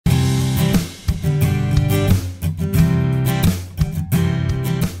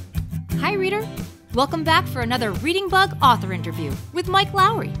Welcome back for another Reading Bug author interview with Mike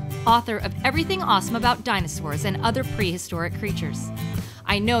Lowery, author of Everything Awesome About Dinosaurs and Other Prehistoric Creatures.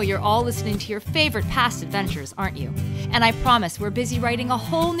 I know you're all listening to your favorite past adventures, aren't you? And I promise we're busy writing a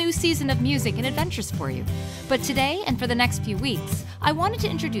whole new season of music and adventures for you. But today and for the next few weeks, I wanted to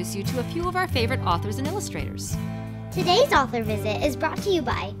introduce you to a few of our favorite authors and illustrators. Today's author visit is brought to you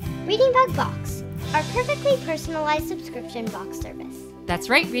by Reading Bug Box, our perfectly personalized subscription box service. That's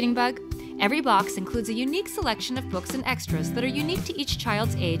right, Reading Bug. Every box includes a unique selection of books and extras that are unique to each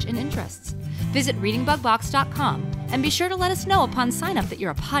child's age and interests. Visit readingbugbox.com and be sure to let us know upon sign up that you're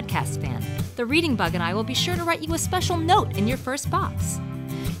a podcast fan. The Reading Bug and I will be sure to write you a special note in your first box.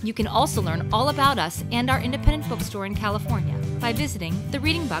 You can also learn all about us and our independent bookstore in California by visiting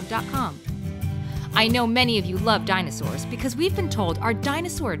thereadingbug.com. I know many of you love dinosaurs because we've been told our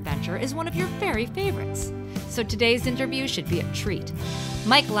dinosaur adventure is one of your very favorites. So today's interview should be a treat.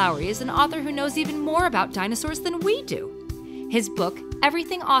 Mike Lowery is an author who knows even more about dinosaurs than we do. His book,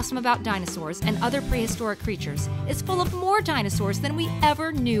 Everything Awesome About Dinosaurs and Other Prehistoric Creatures, is full of more dinosaurs than we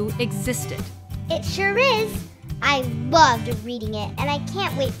ever knew existed. It sure is. I loved reading it, and I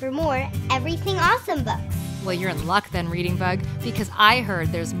can't wait for more Everything Awesome books. Well, you're in luck then, Reading Bug, because I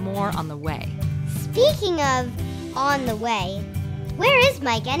heard there's more on the way. Speaking of on the way, where is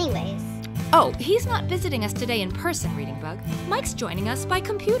Mike anyways? Oh, he's not visiting us today in person, Reading Bug. Mike's joining us by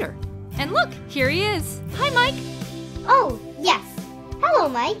computer. And look, here he is. Hi, Mike. Oh, yes. Hello,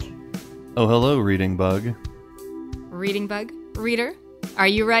 Mike. Oh, hello, Reading Bug. Reading Bug, reader, are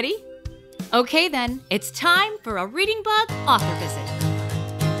you ready? Okay then, it's time for a Reading Bug author visit.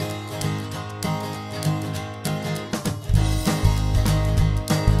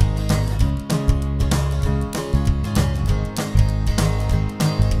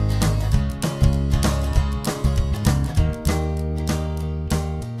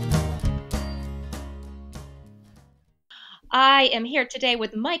 I am here today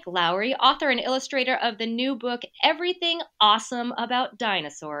with Mike Lowery, author and illustrator of the new book, Everything Awesome About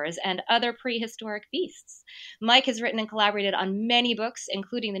Dinosaurs and Other Prehistoric Beasts. Mike has written and collaborated on many books,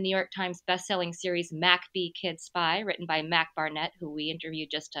 including the New York Times bestselling series Mac B. Kid Spy, written by Mac Barnett, who we interviewed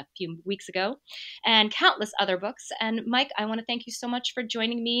just a few weeks ago, and countless other books. And Mike, I want to thank you so much for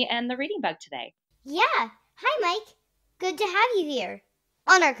joining me and the Reading Bug today. Yeah. Hi, Mike. Good to have you here.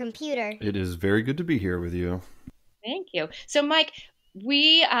 On our computer. It is very good to be here with you. Thank you. So, Mike,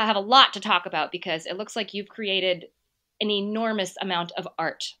 we have a lot to talk about because it looks like you've created an enormous amount of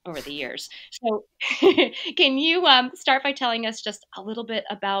art over the years. So can you start by telling us just a little bit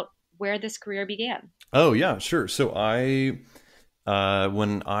about where this career began? Oh, yeah, sure. So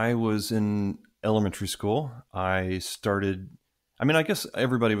when I was in elementary school, I guess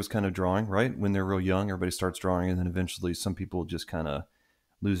everybody was kind of drawing, right? When they're real young, everybody starts drawing, and then eventually some people just kind of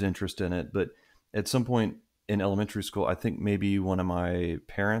lose interest in it. But at some point, in elementary school, I think maybe one of my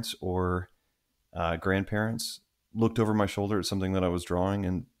parents or grandparents looked over my shoulder at something that I was drawing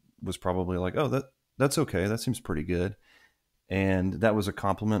and was probably like, "Oh, that's okay. That seems pretty good." And that was a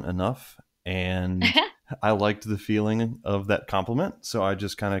compliment enough. And I liked the feeling of that compliment. So I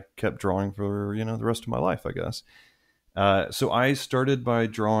just kind of kept drawing for, the rest of my life, I guess. So I started by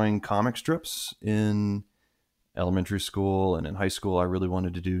drawing comic strips in elementary school, and in high school, I really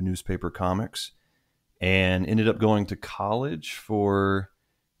wanted to do newspaper comics. And ended up going to college for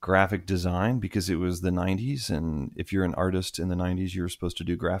graphic design because it was the 90s. And if you're an artist in the 90s, you were supposed to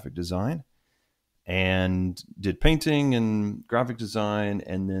do graphic design. And did painting and graphic design.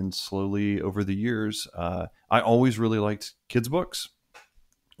 And then slowly over the years, I always really liked kids' books.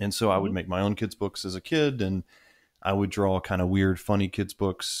 And so I would make my own kids' books as a kid. And I would draw kind of weird, funny kids'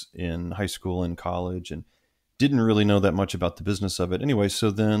 books in high school and college. And didn't really know that much about the business of it. Anyway,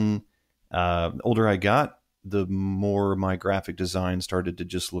 so then... older I got, the more my graphic design started to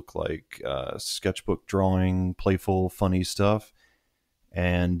just look like sketchbook drawing, playful, funny stuff.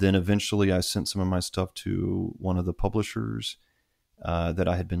 And then eventually I sent some of my stuff to one of the publishers that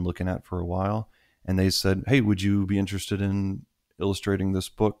I had been looking at for a while. And they said, "Hey, would you be interested in illustrating this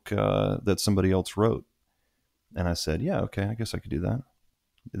book that somebody else wrote?" And I said, "Yeah, okay, I guess I could do that."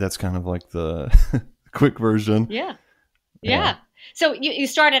 That's kind of like the quick version. Yeah. So you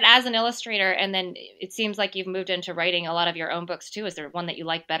started as an illustrator, and then it seems like you've moved into writing a lot of your own books too. Is there one that you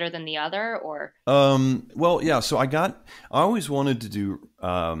like better than the other, or? Well, yeah. So I always wanted to do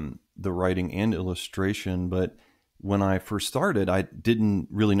the writing and illustration, but when I first started, I didn't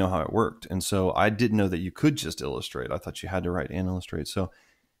really know how it worked, and so I didn't know that you could just illustrate. I thought you had to write and illustrate. So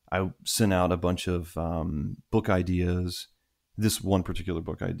I sent out a bunch of book ideas. This one particular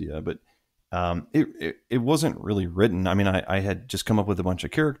book idea, but it wasn't really written. I mean, I had just come up with a bunch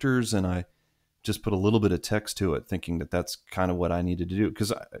of characters, and I just put a little bit of text to it, thinking that that's kind of what I needed to do,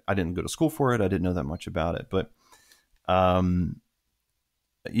 because I didn't go to school for it. I didn't know that much about it. But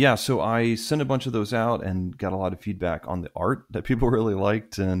yeah, so I sent a bunch of those out and got a lot of feedback on the art that people really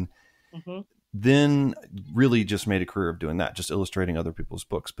liked. And then really just made a career of doing that, just illustrating other people's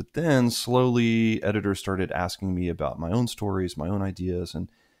books. But then slowly editors started asking me about my own stories, my own ideas, and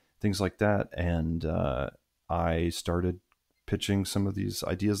things like that. And I started pitching some of these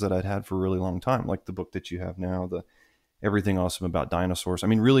ideas that I'd had for a really long time, like the book that you have now, the Everything Awesome About Dinosaurs. I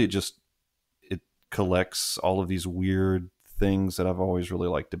mean, really, it collects all of these weird things that I've always really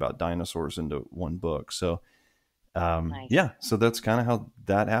liked about dinosaurs into one book. So Nice. yeah, so that's kind of how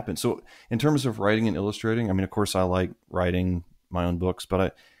that happened. So in terms of writing and illustrating, I mean, of course I like writing my own books,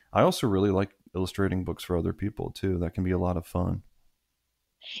 but I also really like illustrating books for other people too. That can be a lot of fun.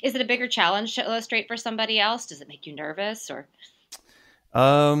 Is it a bigger challenge to illustrate for somebody else? Does it make you nervous or?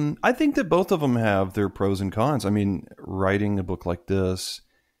 I think that both of them have their pros and cons. I mean, writing a book like this,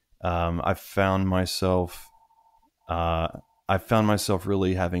 I found myself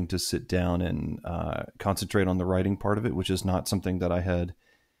really having to sit down and concentrate on the writing part of it, which is not something that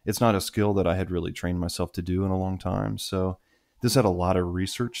it's not a skill that I had really trained myself to do in a long time. So this had a lot of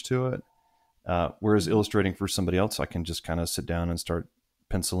research to it. Whereas illustrating for somebody else, I can just kind of sit down and start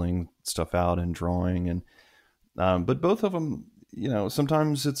penciling stuff out and drawing. And but both of them,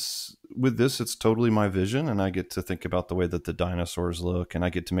 sometimes it's totally my vision, and I get to think about the way that the dinosaurs look, and I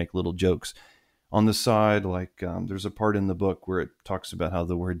get to make little jokes on the side. Like there's a part in the book where it talks about how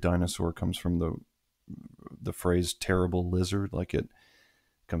the word dinosaur comes from the phrase terrible lizard, like it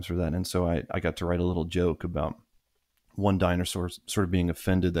comes from that. And so I got to write a little joke about one dinosaur sort of being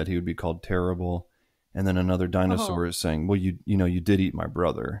offended that he would be called terrible, and then another dinosaur is saying, well, you did eat my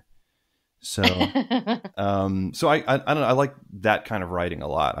brother. So so I don't know, I like that kind of writing a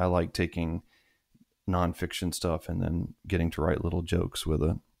lot. I like taking nonfiction stuff and then getting to write little jokes with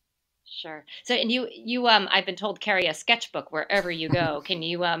it. Sure. So, and you I've been told, carry a sketchbook wherever you go. Can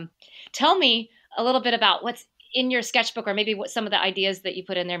you tell me a little bit about what's in your sketchbook, or maybe what some of the ideas that you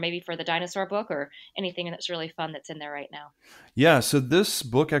put in there, maybe for the dinosaur book, or anything that's really fun that's in there right now? Yeah. So this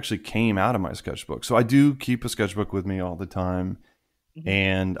book actually came out of my sketchbook. So I do keep a sketchbook with me all the time.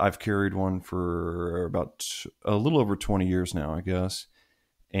 And I've carried one for about a little over 20 years now, I guess.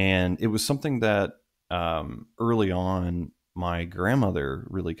 And it was something that early on, my grandmother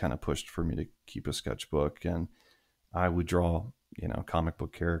really kind of pushed for me to keep a sketchbook, and I would draw, comic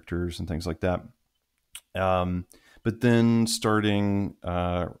book characters and things like that. But then starting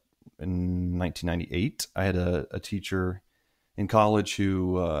in 1998, I had a teacher in college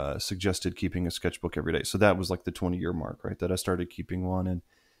who suggested keeping a sketchbook every day. So that was like the 20-year mark, right? That I started keeping one. And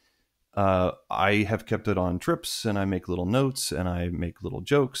I have kept it on trips, and I make little notes and I make little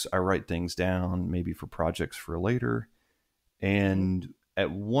jokes. I write things down, maybe for projects for later. And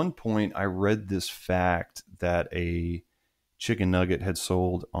at one point I read this fact that a chicken nugget had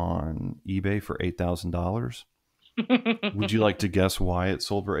sold on eBay for $8,000. Would you like to guess why it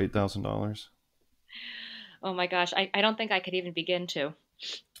sold for $8,000? Oh my gosh, I don't think I could even begin to.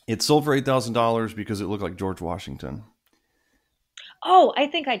 It sold for $8,000 because it looked like George Washington. Oh, I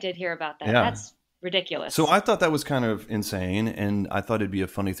think I did hear about that. Yeah. That's ridiculous. So I thought that was kind of insane, and I thought it'd be a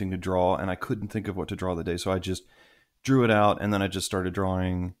funny thing to draw, and I couldn't think of what to draw the day. So I just drew it out, and then I just started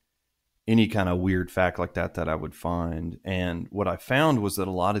drawing any kind of weird fact like that I would find. And what I found was that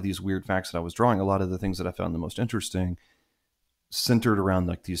a lot of these weird facts that I was drawing, a lot of the things that I found the most interesting, centered around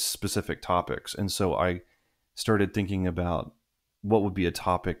like these specific topics. And so I started thinking about what would be a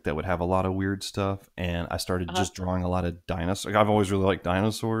topic that would have a lot of weird stuff. And I started just drawing a lot of dinosaurs. I've always really liked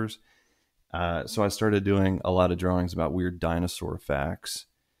dinosaurs. So I started doing a lot of drawings about weird dinosaur facts.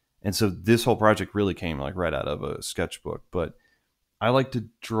 And so this whole project really came like right out of a sketchbook. But I like to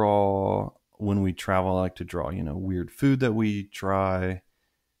draw, when we travel, I like to draw, weird food that we try,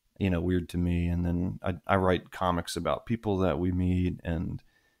 weird to me. And then I write comics about people that we meet and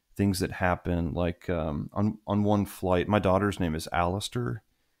things that happen. Like on one flight, my daughter's name is Alistair.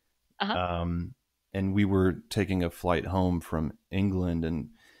 And we were taking a flight home from England, and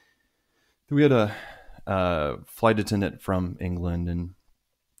we had a flight attendant from England, and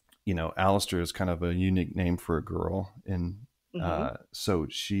Alistair is kind of a unique name for a girl, and so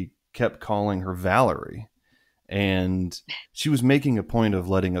she kept calling her Valerie, and she was making a point of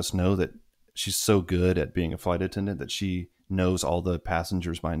letting us know that she's so good at being a flight attendant that she knows all the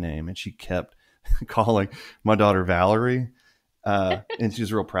passengers by name, and she kept calling my daughter Valerie, and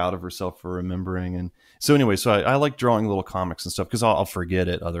she's real proud of herself for remembering. And so anyway, so I like drawing little comics and stuff because I'll forget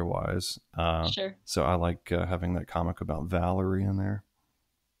it otherwise. Sure. So I like having that comic about Valerie in there.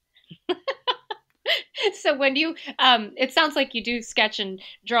 So when you, it sounds like you do sketch and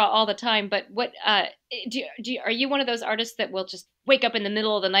draw all the time, but what, are you one of those artists that will just wake up in the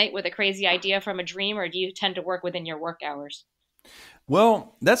middle of the night with a crazy idea from a dream, or do you tend to work within your work hours?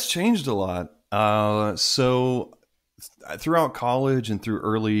 Well, that's changed a lot. So throughout college and through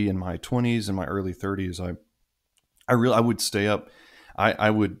early in my 20s and my early 30s, I would stay up. I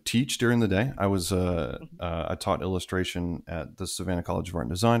would teach during the day. I taught illustration at the Savannah College of Art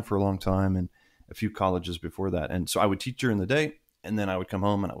and Design for a long time and a few colleges before that. And so I would teach during the day, and then I would come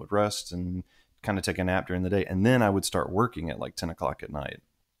home and I would rest and kind of take a nap during the day. And then I would start working at like 10 o'clock at night.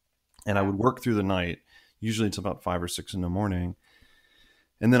 And I would work through the night, usually until about 5 or 6 in the morning.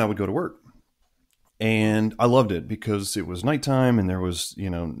 And then I would go to work. And I loved it because it was nighttime and there was,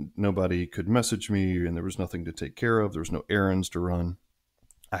 nobody could message me and there was nothing to take care of. There was no errands to run.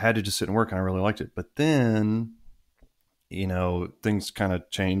 I had to just sit and work and I really liked it. But then, things kind of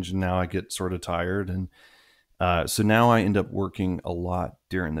changed and now I get sort of tired. And so now I end up working a lot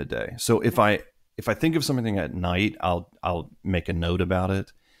during the day. So if I think of something at night, I'll make a note about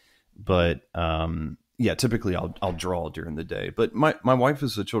it. But yeah, typically I'll draw during the day. But my wife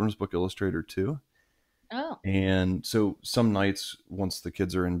is a children's book illustrator too. Oh, And so some nights, once the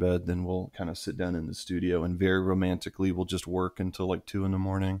kids are in bed, then we'll kind of sit down in the studio and very romantically we'll just work until like 2 in the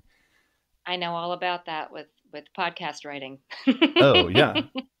morning. I know all about that with podcast writing. Oh yeah.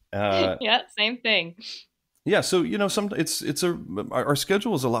 Uh, Yeah, same thing. yeah. So, our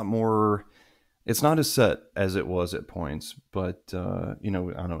schedule is a lot more, it's not as set as it was at points, but, I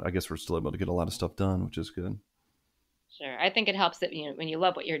don't know, I guess we're still able to get a lot of stuff done, which is good. Sure. I think it helps that when you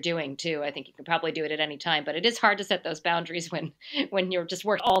love what you're doing too. I think you can probably do it at any time, but it is hard to set those boundaries when you're just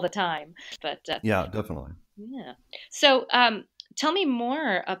working all the time. But Yeah, definitely. yeah. So tell me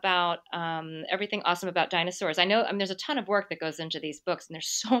more about everything awesome about dinosaurs. I mean, there's a ton of work that goes into these books, and there's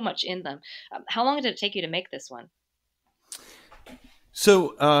so much in them. How long did it take you to make this one?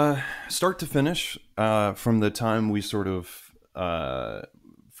 So, start to finish, from the time we sort of,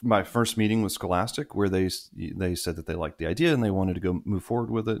 my first meeting with Scholastic, where they said that they liked the idea and they wanted to go move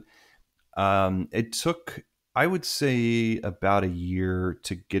forward with it. It took, I would say, about a year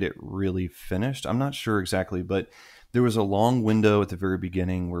to get it really finished. I'm not sure exactly, but there was a long window at the very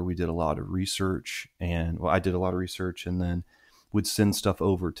beginning where we did a lot of research, and well, I did a lot of research, and then would send stuff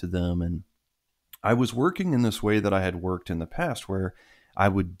over to them. And I was working in this way that I had worked in the past, where I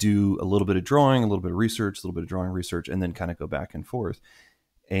would do a little bit of drawing, a little bit of research, a little bit of drawing research, and then kind of go back and forth.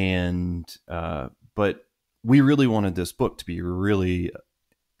 And but we really wanted this book to be really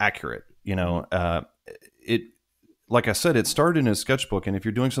accurate. It, like I said, it started in a sketchbook, and if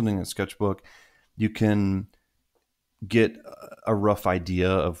you're doing something in a sketchbook, you can get a rough idea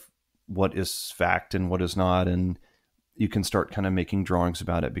of what is fact and what is not, and you can start kind of making drawings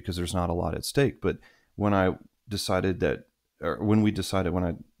about it because there's not a lot at stake. But when I decided that, or when we decided, when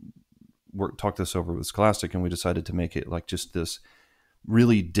I talked this over with Scholastic, and we decided to make it like just this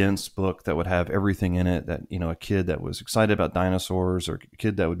really dense book that would have everything in it that, a kid that was excited about dinosaurs, or a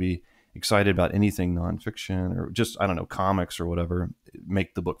kid that would be excited about anything nonfiction, or just, I don't know, comics or whatever,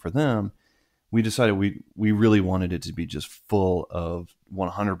 make the book for them. We decided we really wanted it to be just full of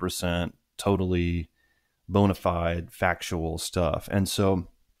 100% totally bona fide factual stuff. And so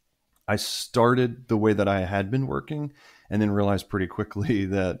I started the way that I had been working, and then realized pretty quickly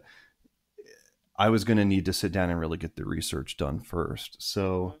that I was going to need to sit down and really get the research done first.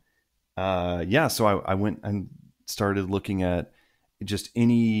 So, so I went and started looking at just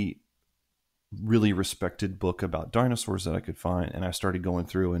any really respected book about dinosaurs that I could find. And I started going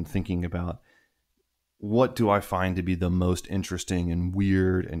through and thinking about, what do I find to be the most interesting and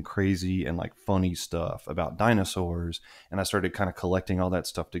weird and crazy and like funny stuff about dinosaurs? And I started kind of collecting all that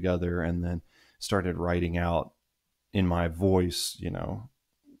stuff together, and then started writing out in my voice,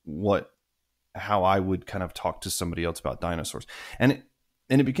 how I would kind of talk to somebody else about dinosaurs. And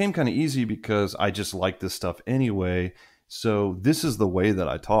it became kind of easy because I just like this stuff anyway. So this is the way that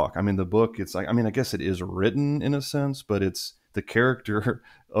I talk. I mean, the book, it's like, I mean, I guess it is written in a sense, but it's the character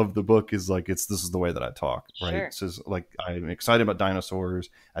of the book is like, this is the way that I talk, right? Sure. It says like, I'm excited about dinosaurs.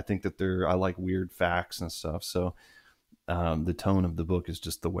 I think that I like weird facts and stuff. So the tone of the book is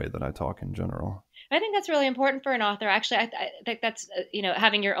just the way that I talk in general. I think that's really important for an author. Actually, I think that's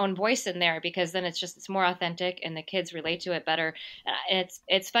having your own voice in there, because then it's more authentic and the kids relate to it better. And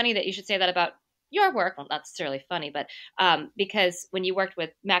it's funny that you should say that about your work. Well, not necessarily funny, but because when you worked with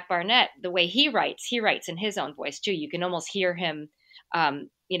Mac Barnett, the way he writes in his own voice too. You can almost hear him,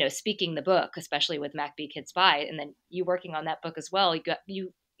 speaking the book, especially with Mac B Kids Buy. And then you working on that book as well.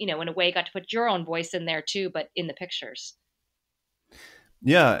 You in a way got to put your own voice in there too, but in the pictures.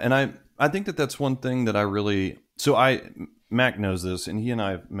 Yeah, and I think that that's one thing that I really, Mac knows this, and he and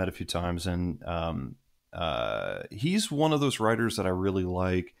I have met a few times, and he's one of those writers that I really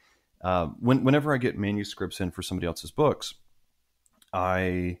like. Whenever I get manuscripts in for somebody else's books,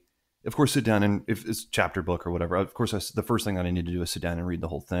 I, of course, sit down, and if it's a chapter book or whatever, of course, the first thing that I need to do is sit down and read the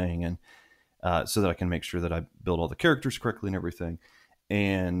whole thing, and so that I can make sure that I build all the characters correctly and everything.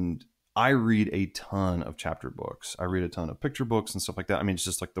 And I read a ton of chapter books. I read a ton of picture books and stuff like that. I mean, it's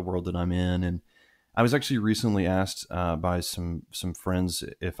just like the world that I'm in. And I was actually recently asked by some friends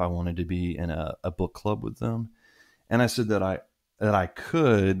if I wanted to be in a book club with them, and I said that I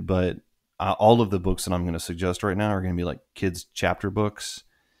could, but all of the books that I'm going to suggest right now are going to be like kids chapter books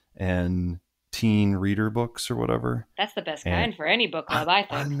and teen reader books or whatever. That's the best kind for any book club, I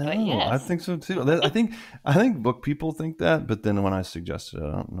think. I know. But yes. I think so too. I think book people think that, but then when I suggested it,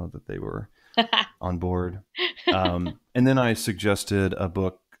 I don't know that they were on board. And then I suggested a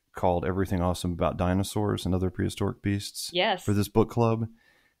book called Everything Awesome About Dinosaurs and Other Prehistoric Beasts. Yes. For this book club.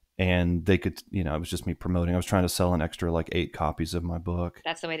 And they could, it was just me promoting. I was trying to sell an extra like 8 copies of my book.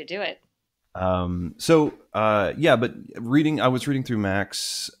 That's the way to do it. But I was reading through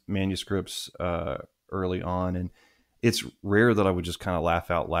Mac's manuscripts early on, and it's rare that I would just kind of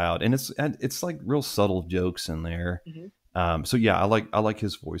laugh out loud, and it's like real subtle jokes in there. Mm-hmm. I like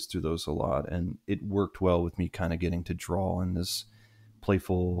his voice through those a lot, and it worked well with me kind of getting to draw in this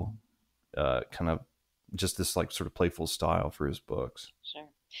playful kind of just this like sort of playful style for his books. Sure.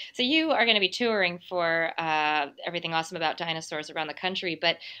 So you are going to be touring for Everything Awesome About Dinosaurs around the country,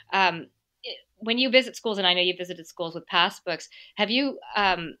 but when you visit schools, and I know you visited schools with past books, have you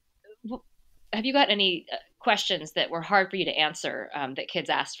got any questions that were hard for you to answer that kids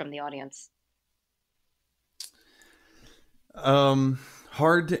asked from the audience?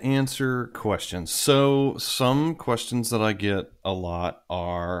 Hard to answer questions. So some questions that I get a lot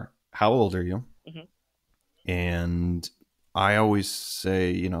are, how old are you? Mm-hmm. And I always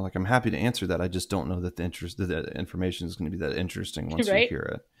say, like, I'm happy to answer that. I just don't know that the information is going to be that interesting once you hear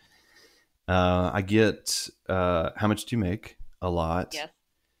it. I get, how much do you make? A lot. Yes.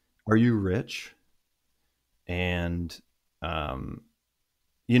 Are you rich? And, I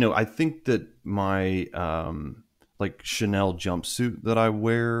think that my, like Chanel jumpsuit that I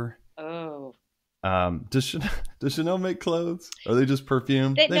wear. Oh. Does Chanel make clothes? Are they just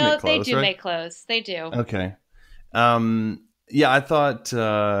perfume? They make clothes, they do, right? make clothes. They do. Okay. I thought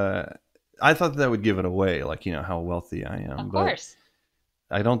that would give it away, like, how wealthy I am. Of course.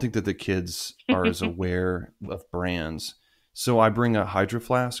 I don't think that the kids are as aware of brands. So I bring a Hydro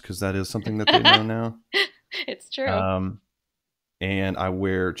Flask because that is something that they know now. It's true. And I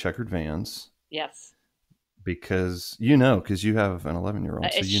wear checkered Vans. Yes. Because you have an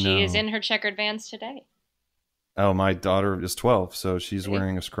 11-year-old. So she is in her checkered Vans today. Oh, my daughter is 12, so she's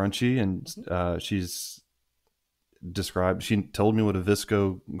wearing a scrunchie, and she told me what a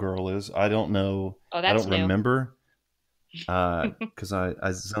Visco girl is. I don't know. Oh, that's new. Remember. Because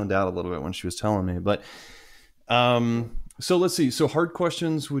I zoned out a little bit when she was telling me, but so let's see. So hard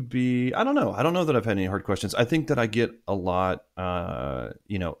questions would be, I don't know that I've had any hard questions. I think that I get a lot, how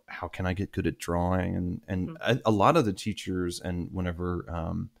can I get good at drawing? And mm-hmm. A lot of the teachers, and whenever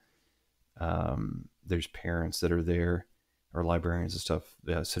there's parents that are there, or librarians and stuff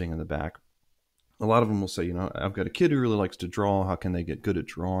sitting in the back, a lot of them will say, I've got a kid who really likes to draw. How can they get good at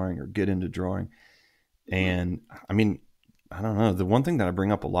drawing or get into drawing? And I mean, I don't know. The one thing that I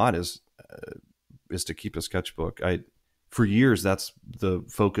bring up a lot is to keep a sketchbook. For years, that's the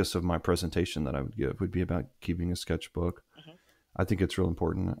focus of my presentation that I would give, would be about keeping a sketchbook. Mm-hmm. I think it's real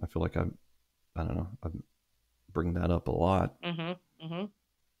important. I feel like I bring that up a lot. Mm-hmm. Mm-hmm.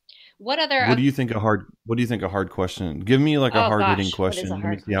 What do you think a hard question? Give me like a hard hitting question. Let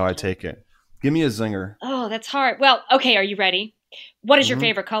me see how I take it. Give me a zinger. Oh, that's hard. Well, okay. Are you ready? What is your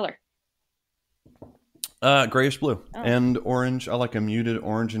favorite color? Grayish blue and orange. I like a muted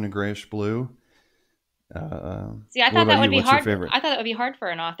orange and a grayish blue. See, I thought that would be hard. I thought that would be hard for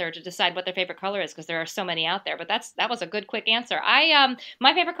an author to decide what their favorite color is because there are so many out there. But that was a good, quick answer.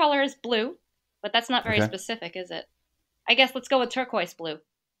 My favorite color is blue, but that's not very specific, is it? I guess let's go with turquoise blue.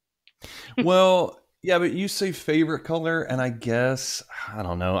 Well, yeah, but you say favorite color, and I guess I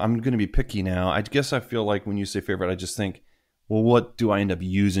don't know. I'm going to be picky now. I guess I feel like when you say favorite, I just think, well, what do I end up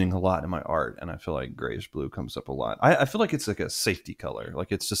using a lot in my art? And I feel like grayish blue comes up a lot. I feel like it's like a safety color.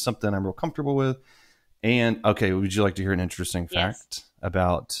 Like it's just something I'm real comfortable with. And okay, would you like to hear an interesting fact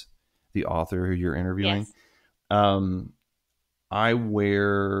about the author who you're interviewing? Yes. I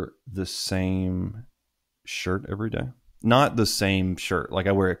wear the same shirt every day. not the same shirt. Like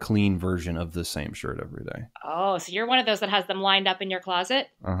I wear a clean version of the same shirt every day. Oh, so you're one of those that has them lined up in your closet?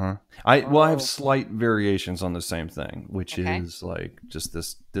 Uh-huh. I have Oh, slight variations on the same thing, which okay. is like just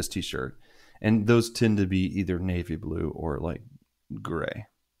this t-shirt. And those tend to be either navy blue or like gray.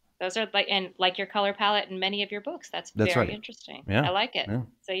 Those are like your color palette in many of your books. That's That's very right. interesting. I Yeah. like it. Yeah.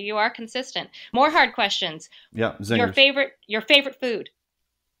 So you are consistent. More hard questions. Yeah, Your zingers. favorite food.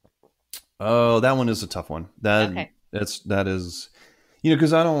 Oh, that one is a tough one. Okay. That is,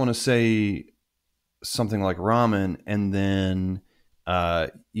 because I don't want to say something like ramen and then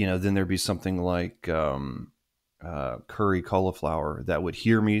then there'd be something like curry cauliflower that would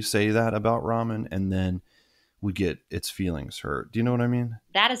hear me say that about ramen and then would get its feelings hurt. Do you know what I mean?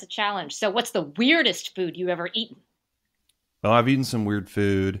 That is a challenge. So what's the weirdest food you've ever eaten? Oh, I've eaten some weird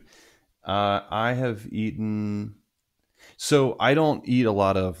food. I have eaten. So I don't eat a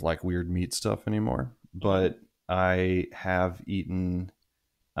lot of like weird meat stuff anymore, Hmm. but I have eaten.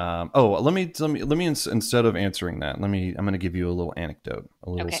 Instead of answering that, I'm going to give you a little anecdote, a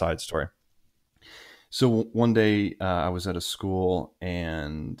little Okay. side story. So one day I was at a school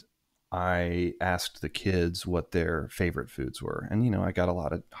and I asked the kids what their favorite foods were. And, I got a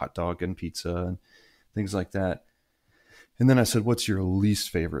lot of hot dog and pizza and things like that. And then I said, what's your least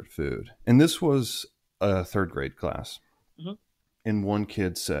favorite food? And this was a third grade class. Hmm. And one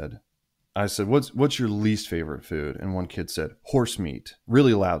kid said, I said, what's your least favorite food? And one kid said, horse meat,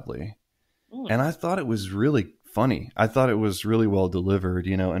 really loudly. Mm. And I thought it was really funny. I thought it was really well delivered,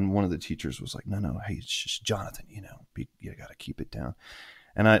 and one of the teachers was like, no, hey, Jonathan, you got to keep it down.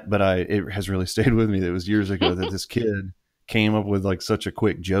 And it has really stayed with me that it was years ago that this kid came up with like such a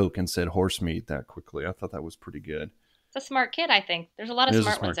quick joke and said horse meat that quickly. I thought that was pretty good. It's a smart kid, I think. There's a lot of It is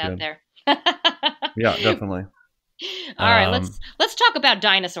a smart ones smart out kid. there. Yeah, definitely. All right, Um, let's talk about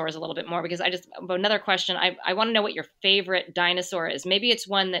dinosaurs a little bit more because another question. I want to know what your favorite dinosaur is. Maybe it's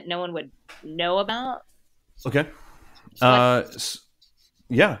one that no one would know about. okay. So what?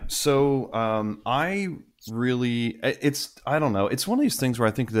 Yeah. So I really, I don't know. It's one of these things where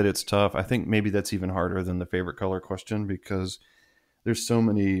I think that it's tough. I think maybe that's even harder than the favorite color question because there's so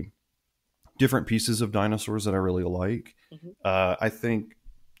many different pieces of dinosaurs that I really like. Mhm.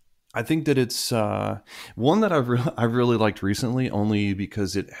 I think that it's one that I've really liked recently, only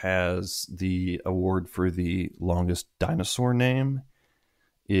because it has the award for the longest dinosaur name.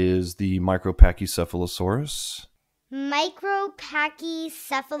 Is the Micropachycephalosaurus.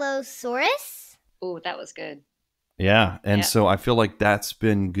 Micropachycephalosaurus? Ooh, that was good. Yeah, and Yeah. so I feel like that's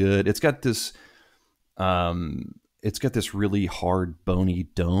been good. It's got this really hard bony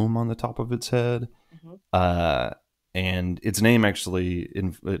dome on the top of its head. Hmm. Uh and its name actually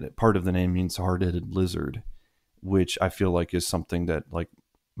in part of the name means hard-headed lizard, which I feel like is something that like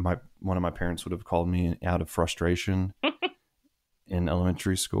my one of my parents would have called me out of frustration in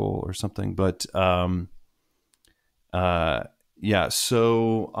elementary school or something. But uh yeah,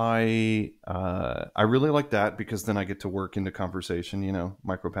 so I really like that because then I get to work into conversation,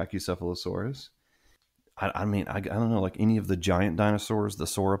 Micropachycephalosaurus. I mean, I don't know, like any of the giant dinosaurs, the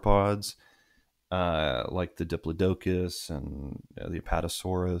sauropods, like the Diplodocus and the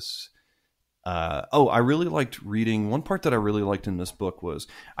Apatosaurus. I really liked reading. One part that I really liked in this book was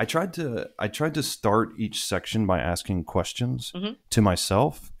I tried to start each section by asking questions Hmm. to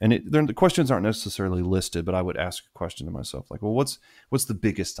myself, and the questions aren't necessarily listed, but I would ask a question to myself, like, well, what's the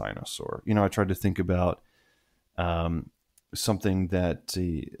biggest dinosaur? I tried to think about um, something that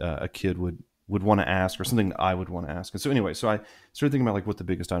a kid would want to ask, or something that I would want to ask. And so anyway, so I started thinking about like what the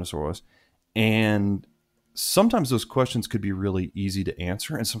biggest dinosaur was, and sometimes those questions could be really easy to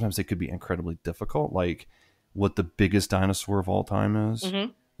answer, and sometimes they could be incredibly difficult, like what the biggest dinosaur of all time is. Hmm.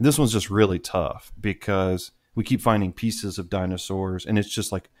 And this one's just really tough because we keep finding pieces of dinosaurs, and it's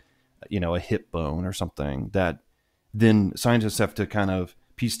just like a hip bone or something that then scientists have to kind of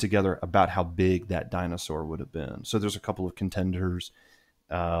piece together about how big that dinosaur would have been. So there's a couple of contenders.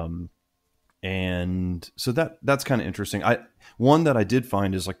 And so that's kind of interesting. One that I did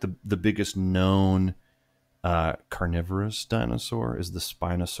find is like the biggest known carnivorous dinosaur is the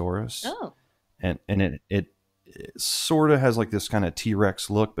Spinosaurus, Oh. and it sort of has like this kind of T-Rex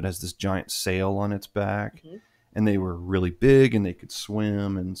look, but has this giant sail on its back, Hmm. and they were really big and they could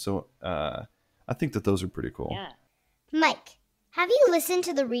swim, and so I think that those are pretty cool. Yeah. Mike, have you listened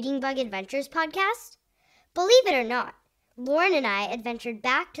to the Reading Bug Adventures podcast? Believe it or not, Lauren and I adventured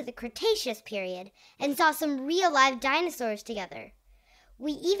back to the Cretaceous period and saw some real live dinosaurs together.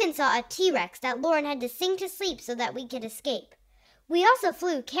 We even saw a T-Rex that Lauren had to sing to sleep so that we could escape. We also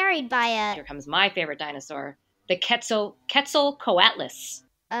flew carried by Here comes my favorite dinosaur, the Quetzalcoatlus.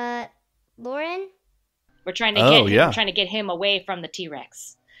 Lauren? We're trying to get him, we're trying to get him away from the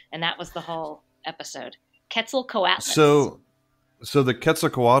T-Rex. And that was the whole episode. Quetzalcoatlus. So the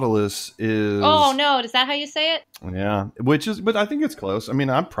Quetzalcoatlus is... Oh, no. Is that how you say it? Yeah. But I think it's close. I mean,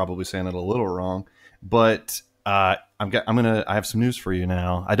 I'm probably saying it a little wrong, but I have some news for you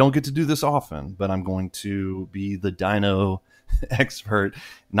now. I don't get to do this often, but I'm going to be the dino expert.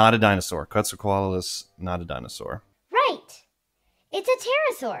 Not a dinosaur. Quetzalcoatlus, not a dinosaur. Right. It's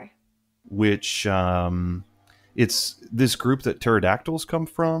a pterosaur. Which, it's this group that pterodactyls come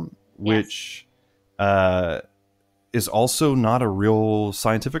from, which is also not a real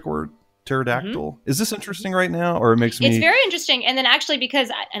scientific word. Pterodactyl. Is this interesting right now, or it makes me... It's very interesting. And then actually,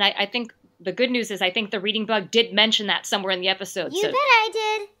 because, I think the good news is I think the Reading Bug did mention that somewhere in the episode. You bet I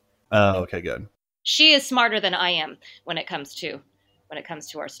did. Oh, okay, good. She is smarter than I am when it comes to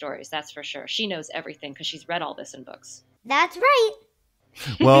our stories. That's for sure. She knows everything because she's read all this in books. That's right.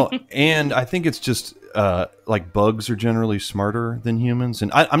 Well, and I think it's just like bugs are generally smarter than humans.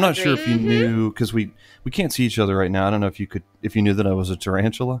 And I'm not sure if you knew, because we can't see each other right now. I don't know if you knew that I was a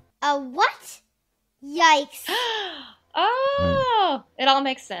tarantula. A what? Yikes. Oh, it all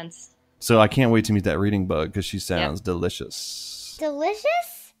makes sense. So I can't wait to meet that Reading Bug because she sounds delicious.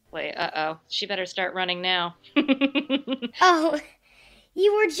 Delicious? Wait, uh-oh. She better start running now. Oh,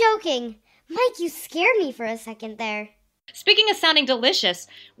 you were joking. Mike, you scared me for a second there. Speaking of sounding delicious,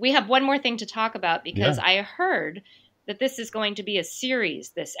 we have one more thing to talk about because I heard that this is going to be a series,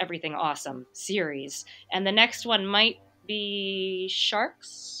 this Everything Awesome series. And the next one might be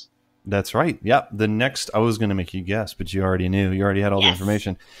sharks? That's right. Yep. The next, I was going to make you guess, but you already knew. You already had all the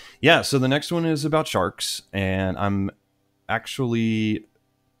information. Yeah. So the next one is about sharks. And I'm actually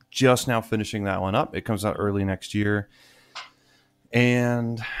just now finishing that one up. It comes out early next year.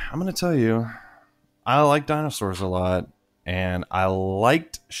 And I'm going to tell you, I like dinosaurs a lot. And I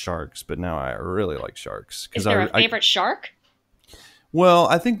liked sharks, but now I really like sharks. Is there a favorite shark? Well,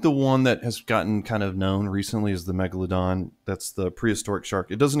 I think the one that has gotten kind of known recently is the megalodon. That's the prehistoric shark.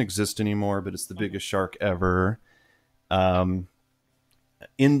 It doesn't exist anymore, but it's the biggest shark ever. In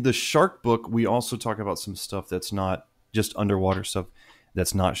the shark book, we also talk about some stuff that's not just underwater stuff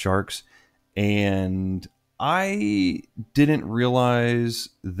that's not sharks. And I didn't realize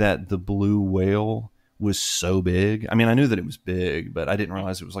that the blue whale was so big. I mean, I knew that it was big, but I didn't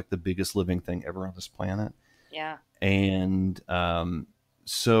realize it was like the biggest living thing ever on this planet. Yeah. And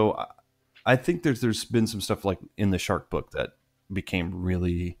so I think there's been some stuff like in the shark book that became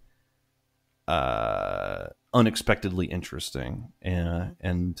really unexpectedly interesting.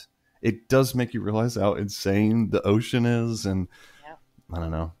 And it does make you realize how insane the ocean is. And I don't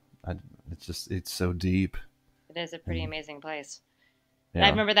know. It's so deep. It is a pretty amazing place. Yeah. I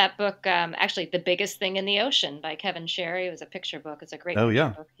remember that book, actually, The Biggest Thing in the Ocean by Kevin Sherry. It was a picture book. It's a great book.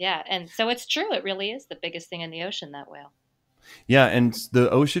 Yeah, and so it's true. It really is the biggest thing in the ocean, that whale. Yeah, and the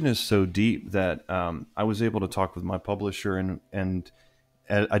ocean is so deep that I was able to talk with my publisher, and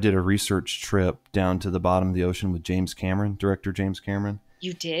I did a research trip down to the bottom of the ocean with James Cameron, director James Cameron.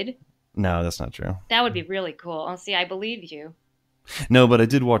 You did? No, that's not true. That would be really cool. Oh, see, I believe you. No, but I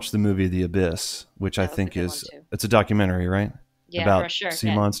did watch the movie The Abyss, which I think it's a documentary, right? Yeah, about for sure.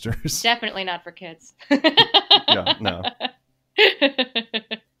 sea monsters. Definitely not for kids. Yeah, no.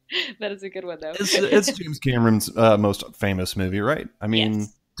 That is a good one, though. It's James Cameron's most famous movie, right? I mean,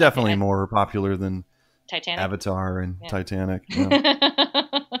 definitely more popular than Titanic, Avatar, and Titanic. Yeah.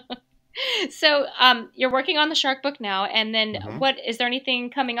 So you're working on the shark book now, and then is there anything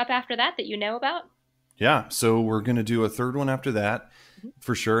coming up after that you know about? Yeah, so we're going to do a third one after that,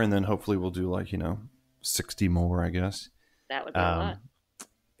 for sure, and then hopefully we'll do 60 more, I guess. That would be a lot.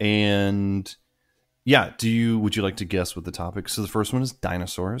 And yeah, would you like to guess what the topic? So the first one is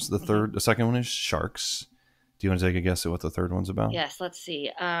dinosaurs. The second one is sharks. Do you want to take a guess at what the third one's about? Yes, let's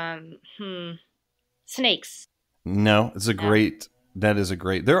see. Snakes. No, that is a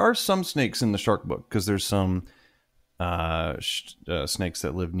great. There are some snakes in the shark book because there's some snakes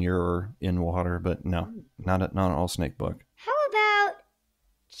that live near or in water, but no, not an all snake book. How about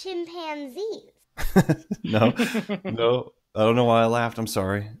chimpanzees? No. I don't know why I laughed. I'm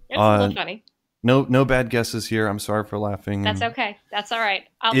sorry. It's a little funny. No bad guesses here. I'm sorry for laughing. That's okay. That's all right.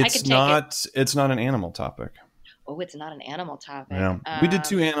 I can take it. It's not an animal topic. Oh, it's not an animal topic. Yeah. We did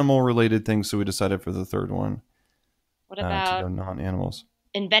 2 animal related things, so we decided for the third one. What about to go non-animals?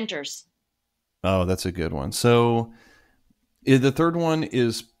 Inventors. Oh, that's a good one. So the third one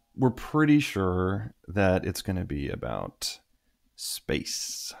is, we're pretty sure that it's going to be about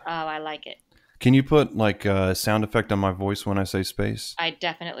space. Oh, I like it. Can you put like a sound effect on my voice when I say space? I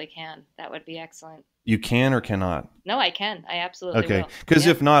definitely can. That would be excellent. You can or cannot? No, I can. I absolutely will. Okay, because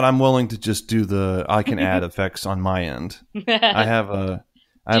if not, I'm willing to just do I can add effects on my end. I have a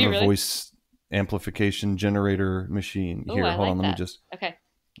really? voice amplification generator machine here. I Hold on, like let me that. just. Okay.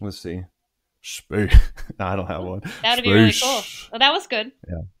 Let's see. Space. No, I don't have one. That would be really cool. Well, that was good.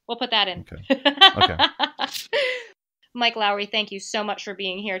 Yeah. We'll put that in. Okay. Mike Lowery, thank you so much for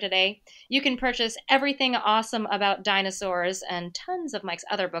being here today. You can purchase everything awesome about dinosaurs and tons of Mike's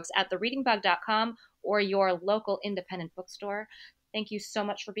other books at thereadingbug.com or your local independent bookstore. Thank you so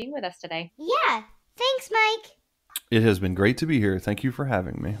much for being with us today. Yeah. Thanks, Mike. It has been great to be here. Thank you for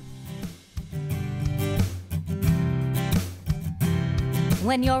having me.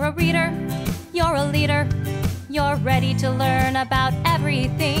 When you're a reader, you're a leader. You're ready to learn about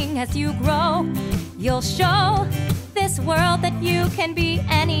everything as you grow. You'll show this world that you can be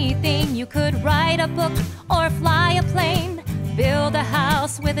anything. You could write a book or fly a plane, build a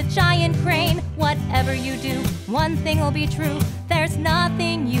house with a giant crane. Whatever you do, one thing will be true. There's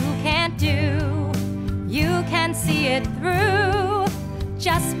nothing you can't do. You can see it through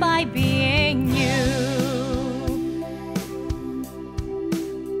just by being you.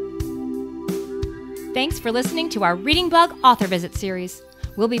 Thanks for listening to our Reading Bug Author Visit series.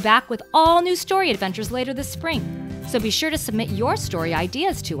 We'll be back with all new story adventures later this spring. So be sure to submit your story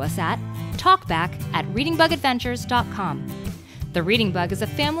ideas to us at talkback@readingbugadventures.com. The Reading Bug is a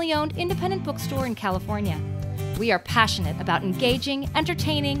family-owned independent bookstore in California. We are passionate about engaging,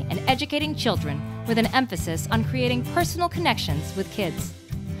 entertaining, and educating children with an emphasis on creating personal connections with kids.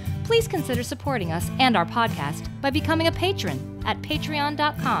 Please consider supporting us and our podcast by becoming a patron at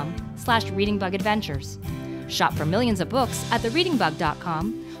patreon.com/readingbugadventures. Shop for millions of books at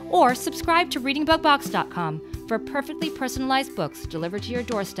thereadingbug.com or subscribe to readingbugbox.com for perfectly personalized books delivered to your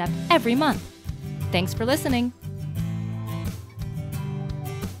doorstep every month. Thanks for listening.